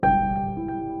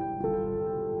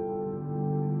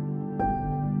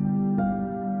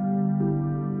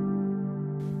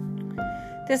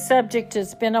This subject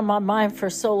has been on my mind for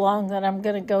so long that I'm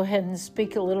going to go ahead and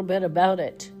speak a little bit about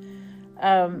it.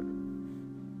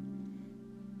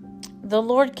 The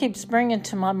Lord keeps bringing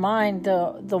to my mind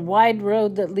the wide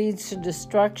road that leads to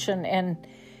destruction,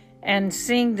 and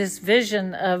seeing this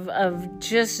vision of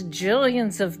just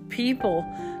jillions of people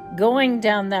going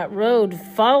down that road,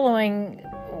 following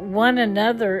one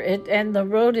another, and the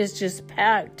road is just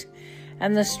packed,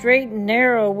 and the straight and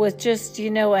narrow with just,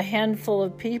 a handful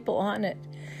of people on it.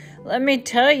 Let me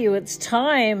tell you, it's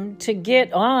time to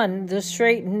get on the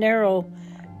straight and narrow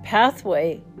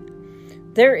pathway.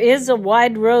 There is a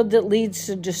wide road that leads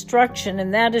to destruction,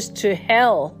 and that is to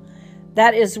hell.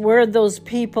 That is where those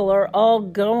people are all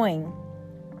going.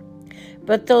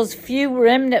 But those few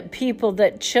remnant people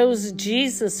that chose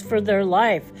Jesus for their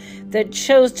life, that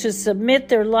chose to submit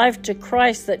their life to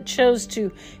Christ, that chose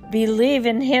to believe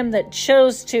in Him, that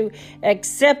chose to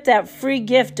accept that free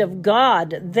gift of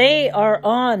God, they are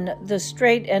on the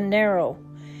straight and narrow.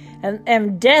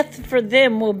 And death for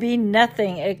them will be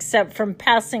nothing except from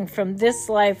passing from this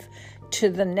life to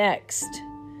the next.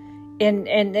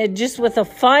 And just with a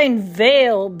fine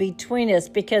veil between us,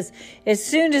 because as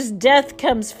soon as death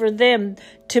comes for them,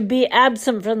 to be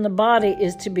absent from the body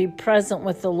is to be present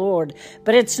with the Lord.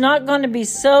 But it's not going to be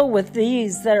so with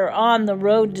these that are on the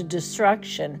road to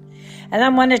destruction. And I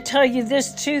want to tell you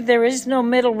this too, there is no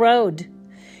middle road.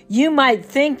 You might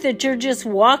think that you're just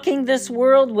walking this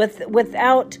world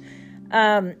without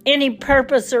any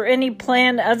purpose or any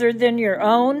plan other than your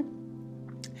own.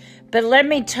 But let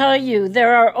me tell you,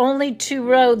 there are only two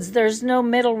roads. There's no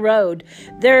middle road.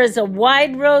 There is a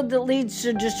wide road that leads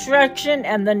to destruction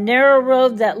and the narrow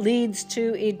road that leads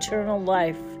to eternal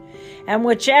life. And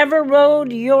whichever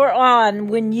road you're on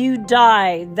when you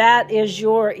die, that is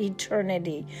your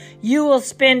eternity. You will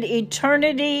spend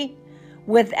eternity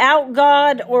without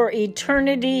God or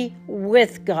eternity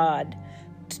with God.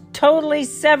 Totally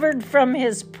severed from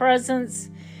His presence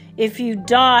if you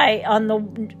die on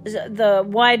the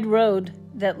wide road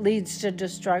that leads to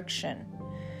destruction.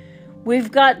 We've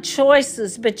got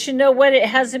choices, but you know what? It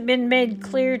hasn't been made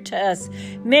clear to us.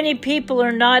 Many people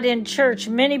are not in church.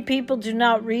 Many people do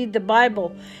not read the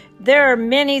Bible. There are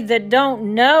many that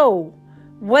don't know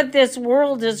what this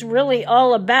world is really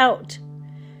all about.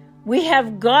 We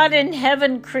have God in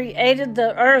heaven created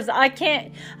the earth. I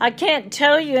can't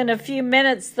tell you in a few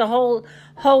minutes the whole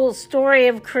story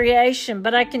of creation,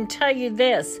 but I can tell you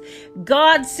this.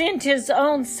 God sent His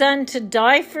own Son to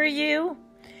die for you.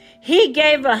 He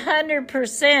gave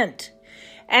 100%.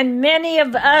 And many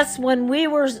of us, when we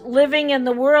were living in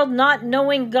the world, not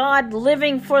knowing God,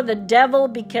 living for the devil,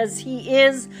 because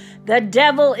the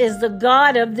devil is the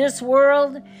God of this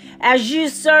world. As you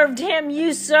served him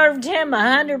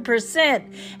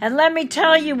 100%. And let me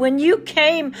tell you, when you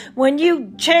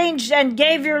changed and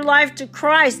gave your life to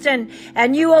Christ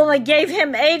and you only gave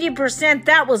Him 80%,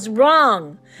 that was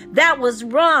wrong. That was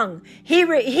wrong. He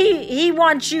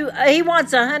wants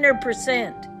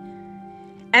 100%.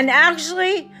 And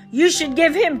actually, you should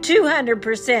give Him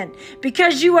 200%,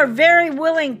 because you are very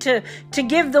willing to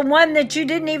give the one that you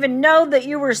didn't even know that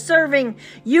you were serving.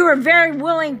 You are very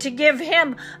willing to give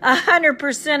Him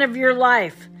 100% of your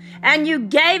life. And you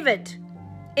gave it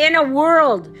in a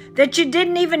world that you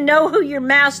didn't even know who your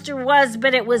master was,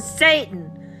 but it was Satan.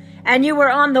 And you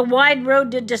were on the wide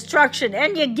road to destruction,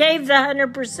 and you gave the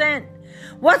 100%.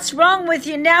 What's wrong with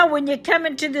you now when you come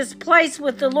into this place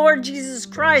with the Lord Jesus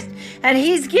Christ and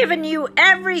He's given you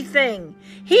everything?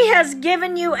 He has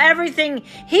given you everything.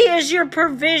 He is your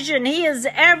provision. He is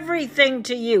everything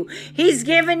to you. He's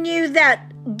given you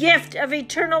that gift of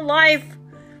eternal life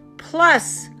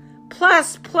plus.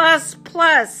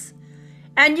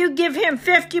 And you give Him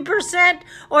 50%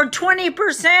 or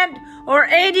 20% or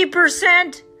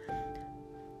 80%.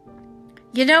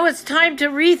 You know, it's time to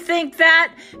rethink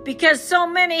that, because so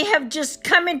many have just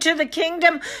come into the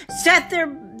kingdom, set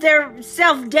their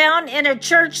self down in a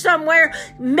church somewhere.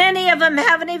 Many of them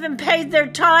haven't even paid their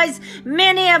tithes.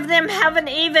 Many of them haven't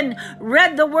even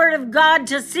read the Word of God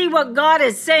to see what God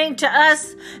is saying to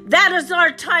us. That is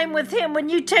our time with Him. When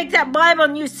you take that Bible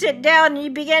and you sit down and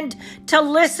you begin to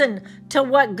listen to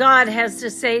what God has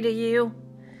to say to you.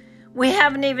 We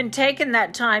haven't even taken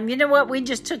that time. You know what? We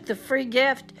just took the free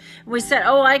gift. We said,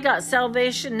 I got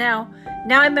salvation now.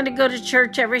 Now I'm going to go to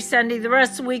church every Sunday. The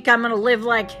rest of the week I'm going to live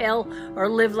like hell or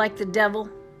live like the devil.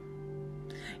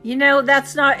 You know,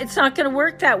 it's not going to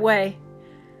work that way.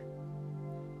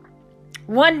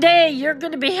 One day you're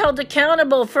going to be held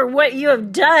accountable for what you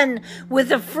have done with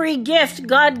the free gift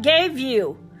God gave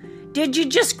you. Did you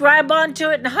just grab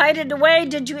onto it and hide it away?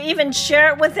 Did you even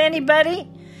share it with anybody?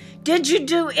 Did you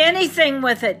do anything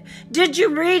with it? Did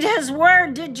you read his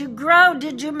word? Did you grow?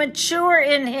 Did you mature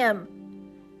in him?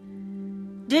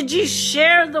 Did you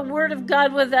share the word of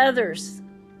God with others?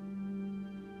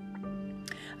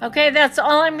 Okay, that's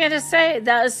all I'm going to say.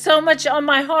 That is so much on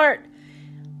my heart.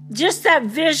 Just that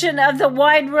vision of the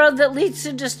wide road that leads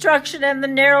to destruction and the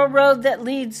narrow road that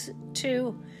leads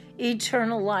to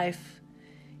eternal life.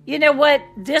 You know what?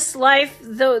 This life,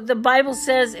 the Bible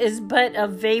says, is but a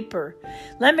vapor.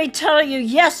 Let me tell you,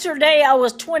 yesterday I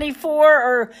was 24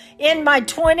 or in my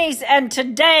 20s, and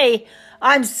today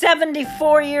I'm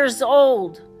 74 years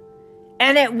old.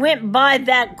 And it went by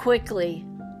that quickly.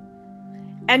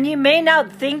 And you may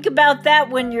not think about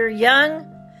that when you're young,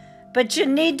 but you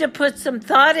need to put some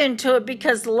thought into it,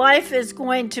 because life is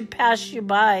going to pass you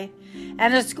by.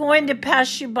 And it's going to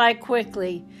pass you by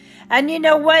quickly. And you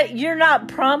know what? You're not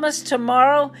promised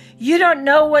tomorrow. You don't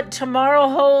know what tomorrow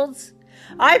holds.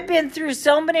 I've been through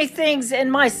so many things in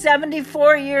my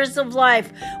 74 years of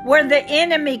life where the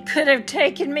enemy could have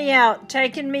taken me out.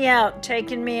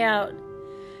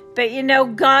 But you know,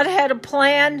 God had a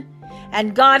plan,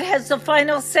 and God has the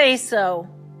final say-so.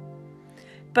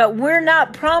 But we're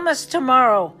not promised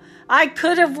tomorrow. I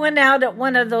could have went out at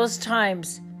one of those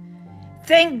times.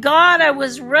 Thank God I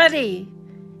was ready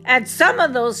at some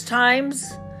of those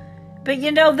times. But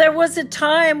you know, there was a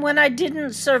time when I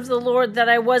didn't serve the Lord that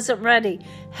I wasn't ready.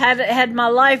 Had my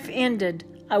life ended,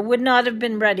 I would not have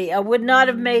been ready. I would not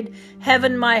have made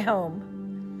heaven my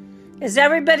home. Is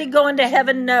everybody going to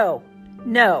heaven? No.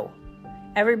 No.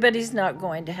 Everybody's not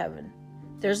going to heaven.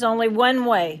 There's only one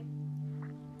way.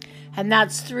 And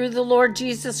that's through the Lord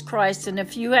Jesus Christ. And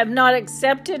if you have not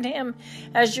accepted him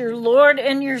as your Lord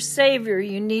and your Savior,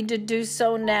 you need to do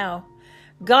so now.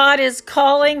 God is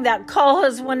calling. That call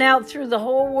has went out through the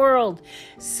whole world.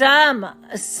 Some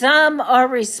are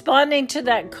responding to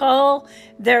that call.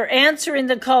 They're answering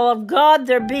the call of God.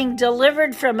 They're being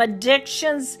delivered from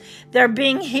addictions. They're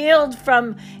being healed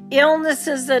from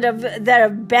illnesses that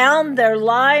have bound their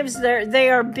lives.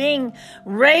 They are being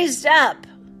raised up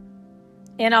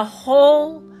in a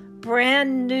whole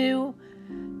brand new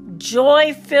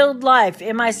joy-filled life.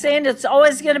 Am I saying it's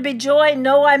always going to be joy?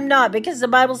 No, I'm not, because the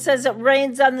Bible says it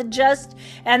rains on the just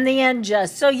and the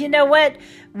unjust. So you know what?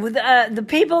 The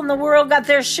people in the world got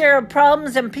their share of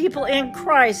problems, and people in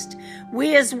Christ,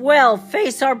 we as well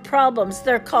face our problems.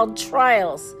 They're called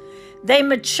trials. They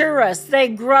mature us. They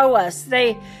grow us.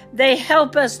 They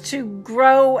help us to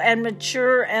grow and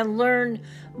mature and learn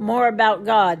more about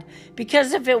God.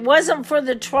 Because if it wasn't for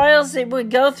the trials that we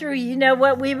go through, you know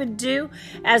what we would do?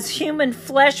 As human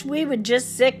flesh, we would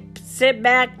just sit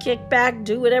back, kick back,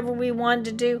 do whatever we wanted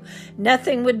to do.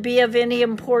 Nothing would be of any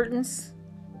importance.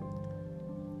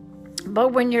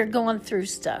 But when you're going through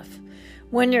stuff,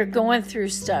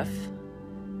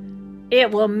 it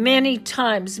will many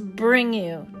times bring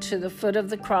you to the foot of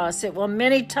the cross. It will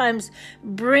many times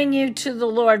bring you to the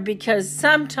Lord, because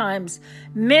sometimes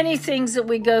many things that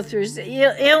we go through,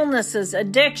 illnesses,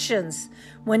 addictions,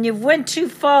 when you've went too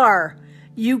far,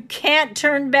 you can't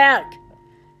turn back.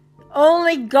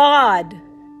 Only God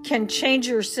can change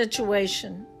your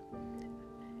situation.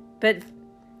 But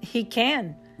he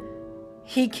can.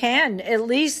 He can. At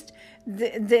least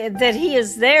that he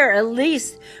is there. At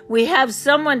least we have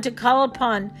someone to call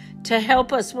upon to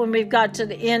help us when we've got to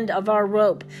the end of our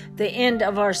rope, the end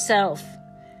of ourself.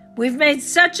 We've made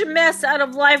such a mess out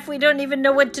of life, we don't even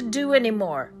know what to do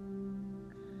anymore.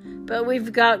 But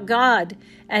we've got God,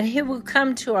 and he will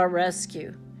come to our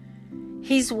rescue.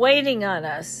 He's waiting on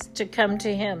us to come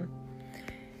to him.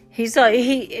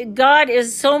 God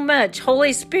is so much.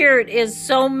 Holy Spirit is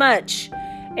so much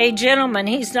a gentleman.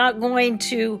 He's not going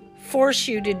to force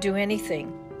you to do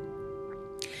anything.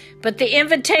 But the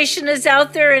invitation is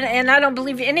out there, and I don't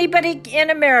believe anybody in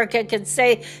America can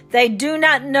say they do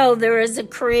not know there is a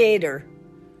creator.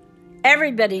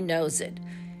 Everybody knows it.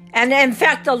 And in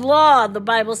fact, the law, the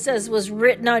Bible says, was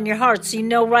written on your heart, so you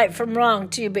know right from wrong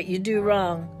too, but you do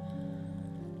wrong.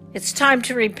 It's time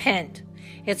to repent.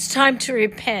 It's time to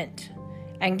repent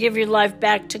and give your life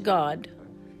back to God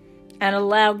and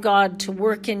allow God to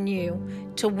work in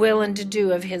you to will and to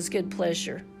do of his good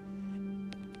pleasure.